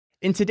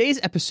In today's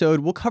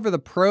episode, we'll cover the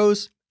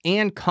pros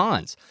and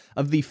cons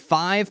of the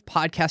 5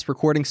 podcast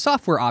recording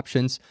software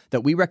options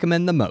that we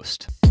recommend the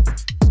most.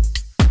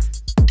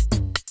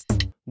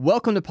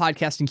 Welcome to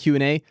Podcasting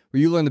Q&A,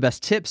 where you learn the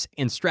best tips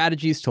and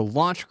strategies to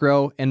launch,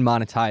 grow, and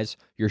monetize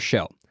your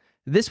show.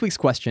 This week's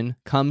question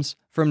comes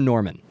from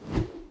Norman.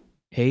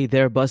 Hey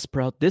there,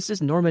 Buzzsprout. This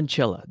is Norman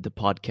Chella, the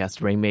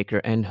podcast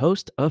rainmaker and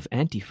host of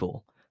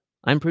Antifool.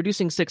 I'm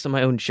producing 6 of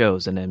my own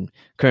shows, and I'm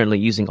currently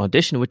using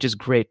Audition, which is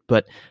great,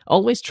 but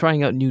always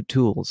trying out new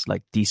tools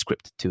like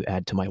Descript to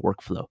add to my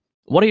workflow.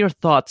 What are your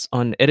thoughts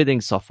on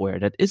editing software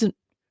that isn't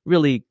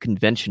really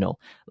conventional,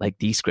 like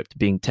Descript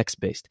being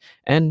text-based?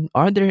 And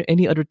are there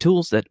any other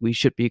tools that we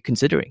should be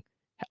considering?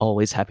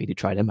 Always happy to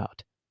try them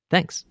out.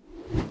 Thanks.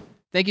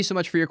 Thank you so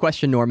much for your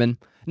question, Norman.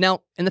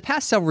 Now, in the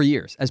past several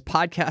years, as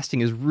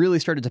podcasting has really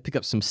started to pick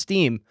up some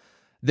steam,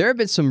 there have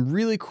been some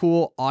really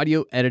cool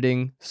audio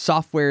editing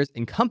softwares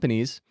and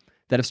companies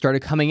that have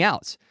started coming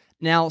out.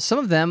 Now, some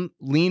of them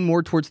lean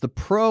more towards the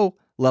pro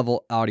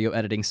level audio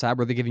editing side,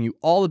 where they're giving you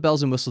all the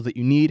bells and whistles that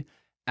you need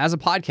as a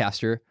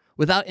podcaster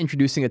without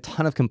introducing a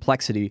ton of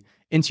complexity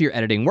into your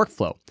editing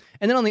workflow.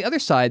 And then on the other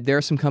side, there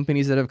are some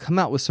companies that have come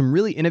out with some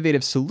really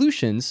innovative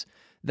solutions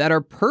that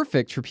are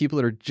perfect for people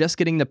that are just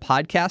getting into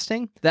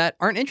podcasting that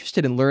aren't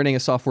interested in learning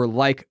a software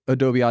like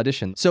Adobe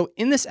Audition. So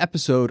in this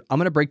episode, I'm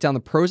going to break down the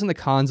pros and the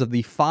cons of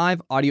the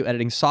 5 audio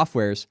editing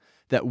softwares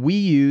that we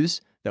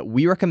use, that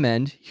we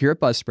recommend here at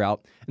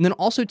Buzzsprout, and then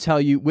also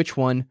tell you which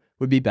one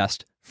would be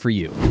best for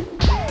you.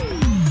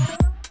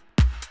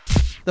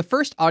 The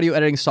first audio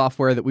editing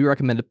software that we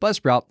recommend at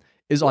Buzzsprout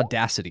is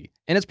Audacity.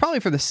 And it's probably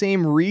for the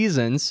same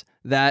reasons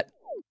that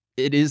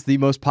it is the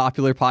most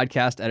popular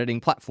podcast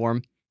editing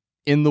platform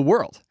in the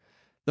world.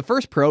 The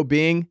first pro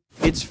being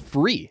it's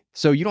free.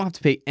 So you don't have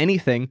to pay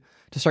anything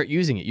to start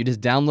using it. You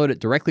just download it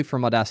directly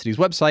from Audacity's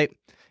website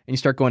and you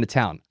start going to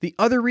town. The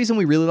other reason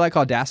we really like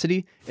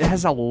Audacity, it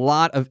has a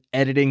lot of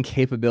editing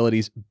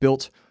capabilities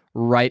built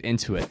right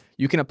into it.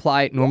 You can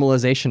apply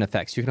normalization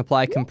effects. You can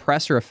apply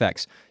compressor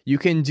effects. You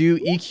can do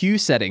EQ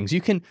settings. You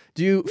can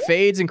do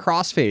fades and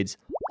crossfades.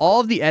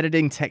 All of the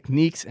editing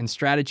techniques and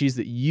strategies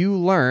that you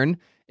learn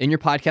in your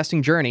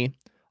podcasting journey,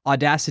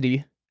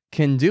 Audacity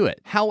can do it.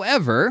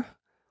 However,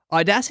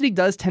 Audacity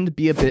does tend to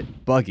be a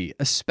bit buggy,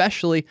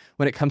 especially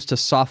when it comes to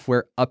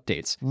software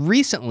updates.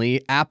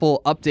 Recently,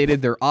 Apple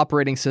updated their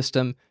operating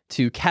system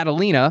to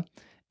Catalina,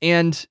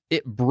 and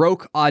it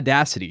broke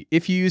Audacity.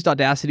 If you used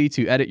Audacity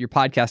to edit your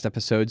podcast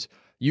episodes,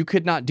 you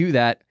could not do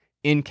that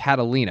in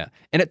Catalina.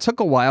 And it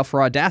took a while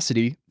for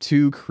Audacity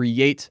to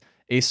create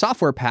a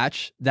software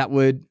patch that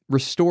would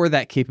restore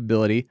that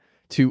capability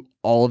to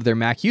all of their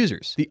Mac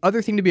users. The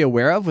other thing to be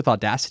aware of with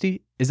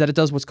Audacity is that it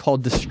does what's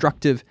called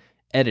destructive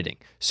editing.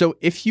 So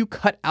if you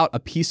cut out a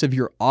piece of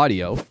your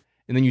audio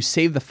and then you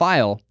save the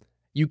file,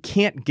 you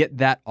can't get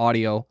that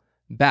audio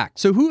back.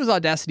 So who is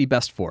Audacity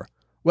best for?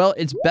 Well,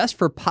 it's best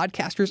for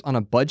podcasters on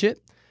a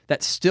budget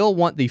that still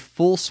want the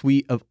full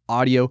suite of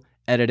audio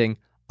editing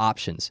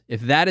options.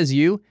 If that is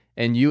you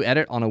and you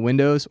edit on a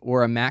Windows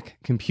or a Mac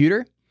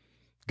computer,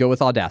 go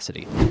with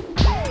Audacity.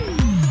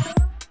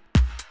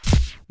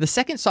 The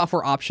second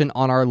software option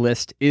on our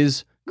list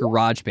is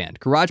GarageBand.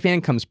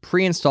 GarageBand comes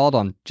pre-installed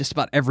on just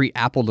about every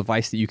Apple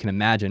device that you can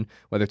imagine,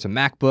 whether it's a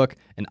MacBook,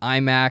 an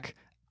iMac,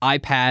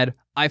 iPad,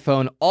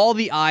 iPhone, all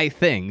the i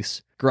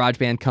things,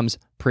 GarageBand comes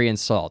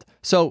pre-installed.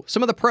 So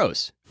some of the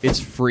pros, it's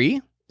free,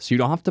 so you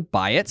don't have to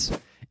buy it,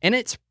 and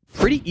it's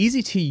pretty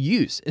easy to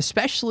use,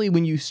 especially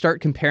when you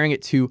start comparing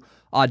it to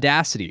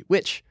Audacity,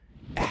 which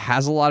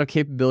has a lot of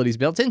capabilities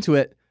built into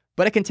it,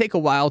 but it can take a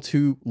while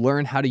to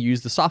learn how to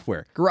use the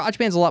software.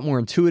 GarageBand's a lot more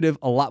intuitive,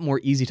 a lot more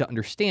easy to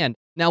understand.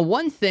 Now,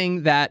 one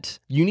thing that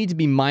you need to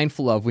be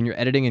mindful of when you're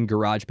editing in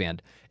GarageBand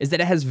is that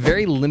it has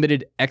very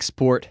limited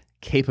export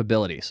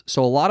capabilities.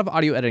 So a lot of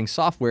audio editing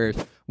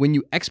softwares, when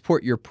you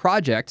export your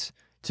project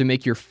to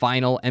make your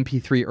final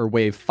MP3 or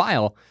WAV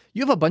file,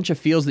 you have a bunch of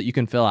fields that you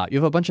can fill out. You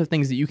have a bunch of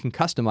things that you can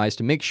customize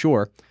to make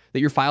sure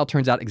that your file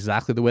turns out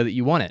exactly the way that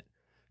you want it.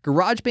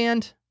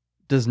 GarageBand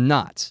does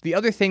not. The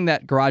other thing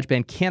that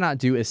GarageBand cannot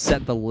do is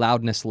set the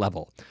loudness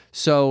level.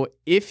 So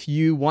if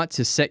you want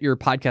to set your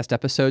podcast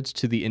episodes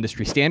to the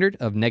industry standard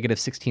of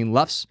 -16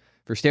 LUFS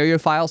for stereo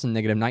files and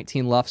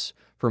 -19 LUFS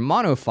for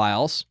mono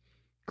files,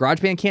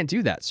 GarageBand can't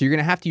do that. So you're going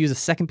to have to use a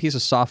second piece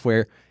of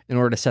software in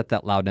order to set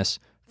that loudness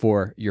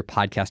for your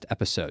podcast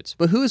episodes.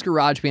 But who is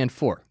GarageBand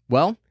for?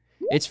 Well,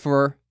 it's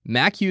for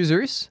Mac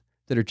users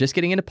that are just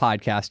getting into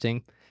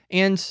podcasting,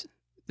 and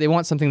they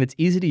want something that's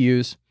easy to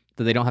use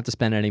that they don't have to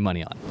spend any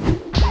money on.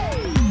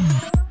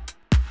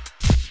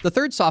 The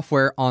third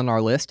software on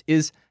our list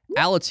is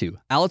Alitu.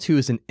 Alitu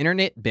is an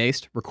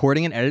internet-based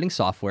recording and editing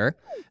software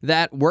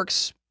that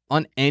works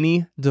on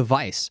any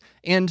device.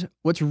 And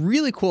what's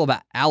really cool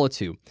about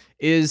Alitu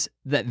is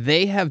that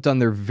they have done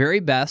their very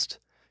best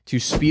to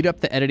speed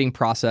up the editing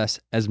process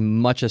as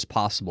much as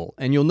possible.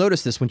 And you'll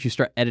notice this once you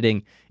start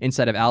editing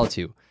inside of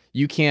Alitu.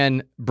 You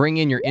can bring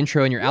in your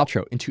intro and your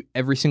outro into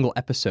every single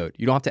episode.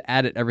 You don't have to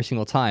add it every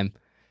single time.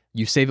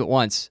 You save it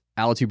once,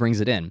 Alitu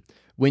brings it in.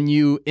 When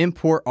you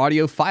import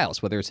audio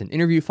files, whether it's an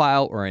interview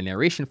file or a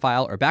narration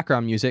file or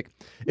background music,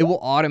 it will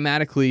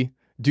automatically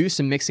do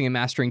some mixing and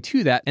mastering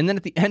to that. And then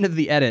at the end of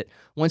the edit,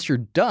 once you're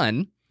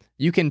done,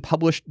 you can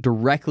publish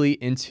directly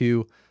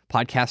into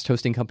podcast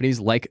hosting companies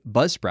like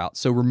Buzzsprout.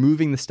 So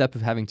removing the step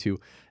of having to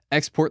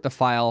export the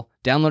file,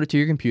 download it to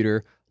your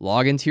computer,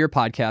 log into your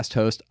podcast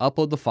host,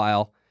 upload the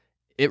file.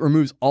 It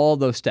removes all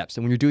those steps.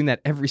 And when you're doing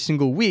that every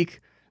single week,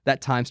 that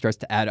time starts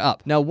to add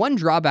up. Now, one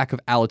drawback of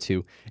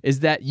Alitu is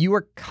that you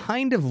are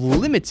kind of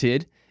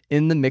limited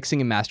in the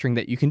mixing and mastering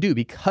that you can do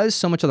because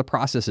so much of the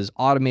process is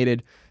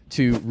automated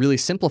to really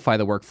simplify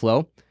the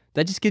workflow.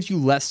 That just gives you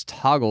less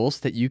toggles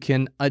that you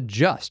can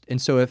adjust.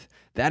 And so if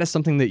that is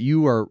something that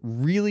you are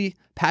really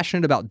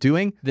passionate about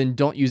doing, then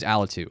don't use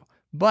Alitu.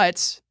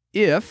 But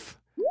if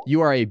you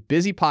are a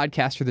busy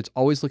podcaster that's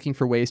always looking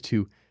for ways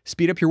to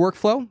speed up your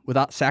workflow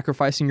without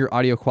sacrificing your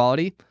audio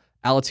quality,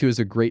 Alitu is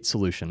a great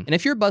solution. And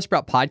if you're a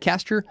Buzzsprout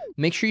podcaster,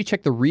 make sure you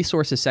check the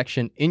resources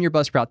section in your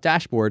Buzzsprout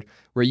dashboard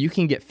where you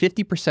can get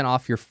 50%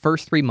 off your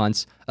first 3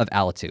 months of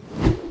Alitu.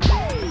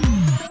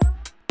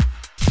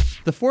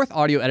 The fourth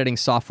audio editing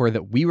software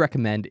that we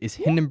recommend is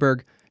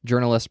Hindenburg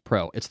Journalist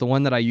Pro. It's the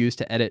one that I use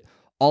to edit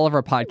all of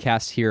our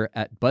podcasts here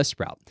at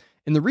Buzzsprout.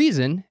 And the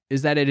reason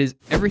is that it is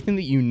everything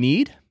that you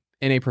need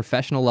in a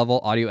professional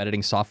level audio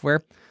editing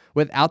software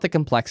without the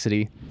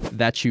complexity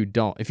that you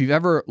don't. If you've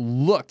ever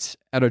looked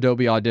at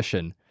Adobe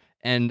Audition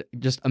and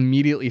just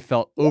immediately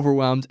felt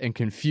overwhelmed and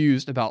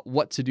confused about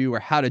what to do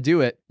or how to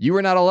do it, you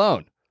are not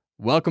alone.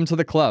 Welcome to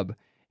the club.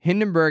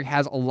 Hindenburg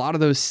has a lot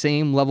of those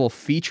same level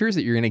features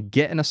that you're going to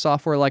get in a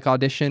software like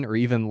Audition or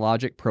even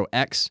Logic Pro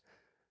X,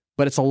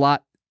 but it's a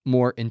lot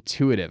more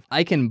intuitive.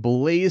 I can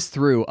blaze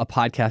through a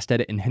podcast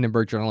edit in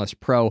Hindenburg Journalist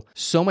Pro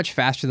so much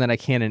faster than I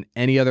can in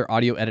any other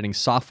audio editing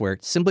software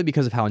simply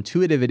because of how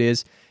intuitive it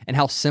is and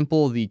how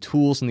simple the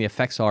tools and the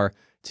effects are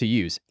to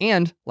use.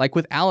 And like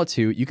with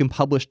Alitu, you can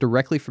publish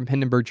directly from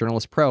Hindenburg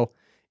Journalist Pro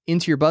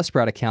into your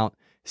Buzzsprout account,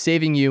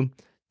 saving you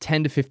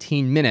 10 to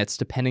 15 minutes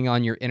depending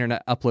on your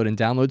internet upload and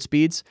download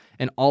speeds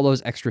and all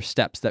those extra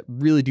steps that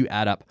really do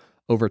add up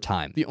over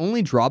time. The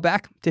only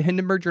drawback to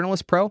Hindenburg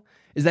Journalist Pro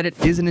is that it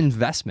is an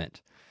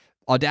investment.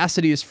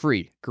 Audacity is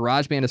free.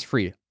 GarageBand is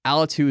free.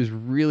 Alitu is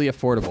really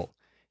affordable.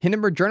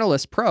 Hindenburg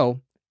Journalist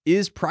Pro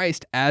is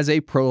priced as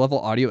a pro-level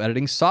audio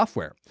editing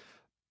software.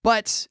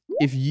 But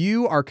if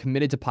you are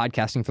committed to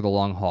podcasting for the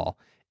long haul,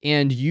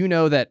 and you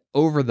know that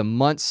over the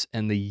months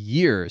and the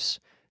years,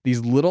 these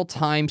little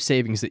time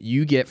savings that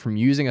you get from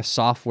using a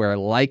software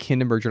like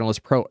Hindenburg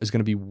Journalist Pro is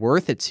going to be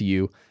worth it to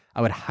you,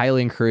 I would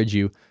highly encourage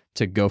you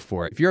to go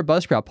for it. If you're a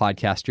Buzzsprout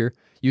podcaster,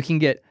 you can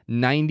get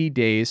 90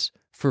 days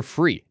for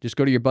free. Just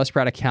go to your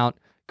Buzzsprout account,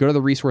 go to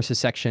the resources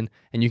section,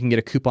 and you can get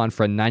a coupon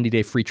for a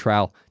 90-day free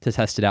trial to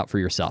test it out for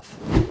yourself.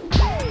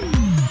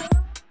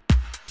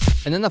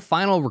 And then the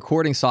final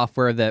recording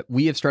software that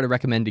we have started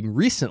recommending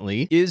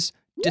recently is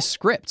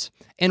Descript.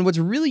 And what's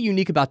really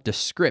unique about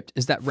Descript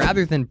is that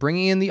rather than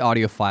bringing in the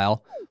audio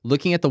file,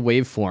 looking at the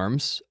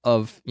waveforms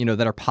of,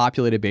 that are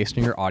populated based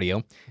on your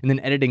audio, and then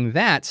editing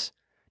that,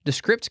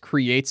 Descript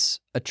creates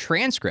a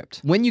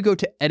transcript. When you go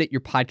to edit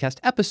your podcast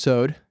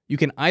episode, you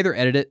can either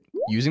edit it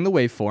using the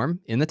waveform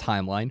in the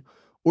timeline,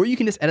 or you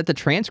can just edit the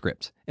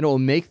transcript and it will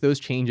make those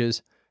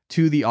changes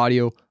to the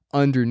audio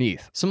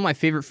underneath. Some of my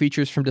favorite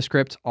features from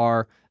Descript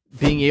are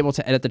being able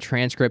to edit the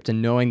transcript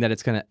and knowing that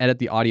it's going to edit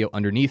the audio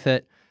underneath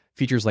it.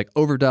 Features like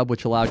overdub,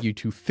 which allowed you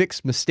to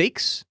fix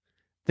mistakes,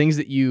 things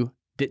that you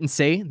didn't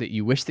say, that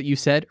you wish that you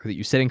said, or that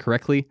you said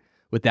incorrectly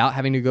without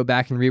having to go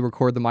back and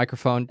re-record the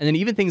microphone. And then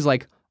even things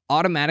like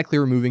automatically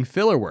removing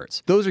filler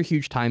words. Those are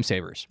huge time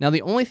savers. Now,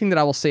 the only thing that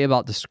I will say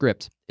about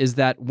Descript is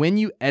that when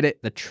you edit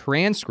the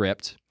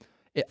transcript,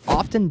 it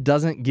often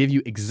doesn't give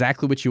you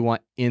exactly what you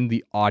want in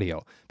the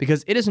audio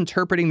because it is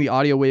interpreting the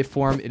audio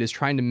waveform. It is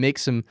trying to make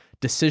some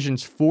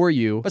decisions for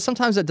you, but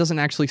sometimes that doesn't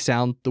actually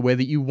sound the way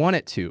that you want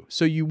it to.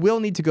 So you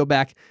will need to go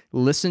back,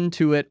 listen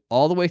to it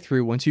all the way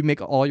through once you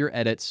make all your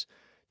edits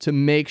to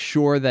make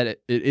sure that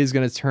it is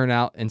going to turn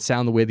out and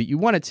sound the way that you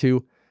want it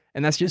to.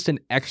 And that's just an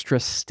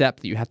extra step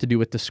that you have to do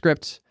with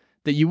Descript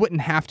that you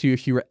wouldn't have to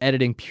if you were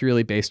editing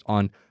purely based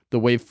on the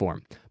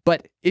waveform.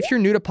 But if you're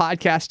new to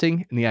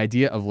podcasting and the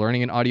idea of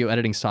learning an audio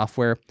editing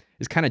software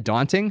is kind of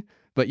daunting,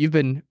 but you've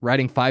been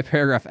writing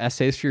 5-paragraph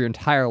essays for your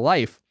entire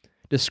life,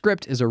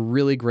 Descript is a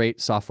really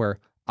great software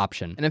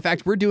option. And in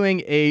fact, we're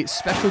doing a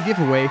special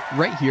giveaway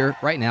right here,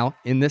 right now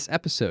in this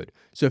episode.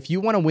 So if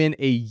you want to win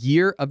a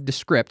year of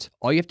Descript,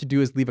 all you have to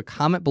do is leave a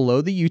comment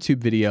below the YouTube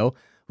video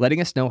letting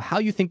us know how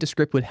you think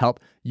Descript would help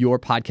your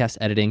podcast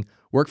editing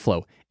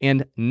workflow.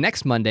 And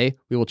next Monday,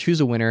 we will choose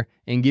a winner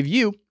and give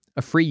you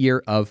a free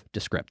year of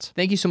Descript.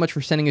 Thank you so much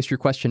for sending us your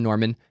question,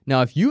 Norman.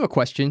 Now, if you have a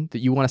question that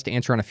you want us to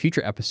answer on a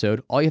future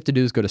episode, all you have to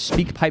do is go to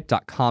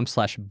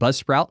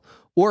speakpipe.com/buzzsprout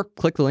or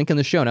click the link in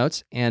the show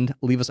notes and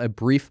leave us a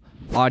brief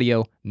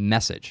audio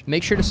message.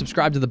 Make sure to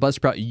subscribe to the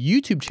Buzzsprout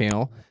YouTube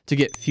channel to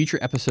get future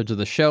episodes of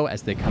the show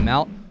as they come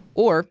out.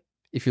 Or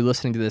if you're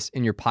listening to this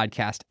in your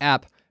podcast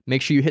app,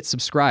 make sure you hit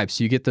subscribe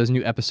so you get those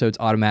new episodes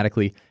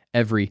automatically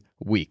every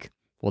week.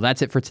 Well,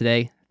 that's it for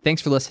today.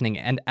 Thanks for listening.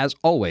 And as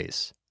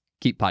always,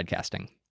 keep podcasting.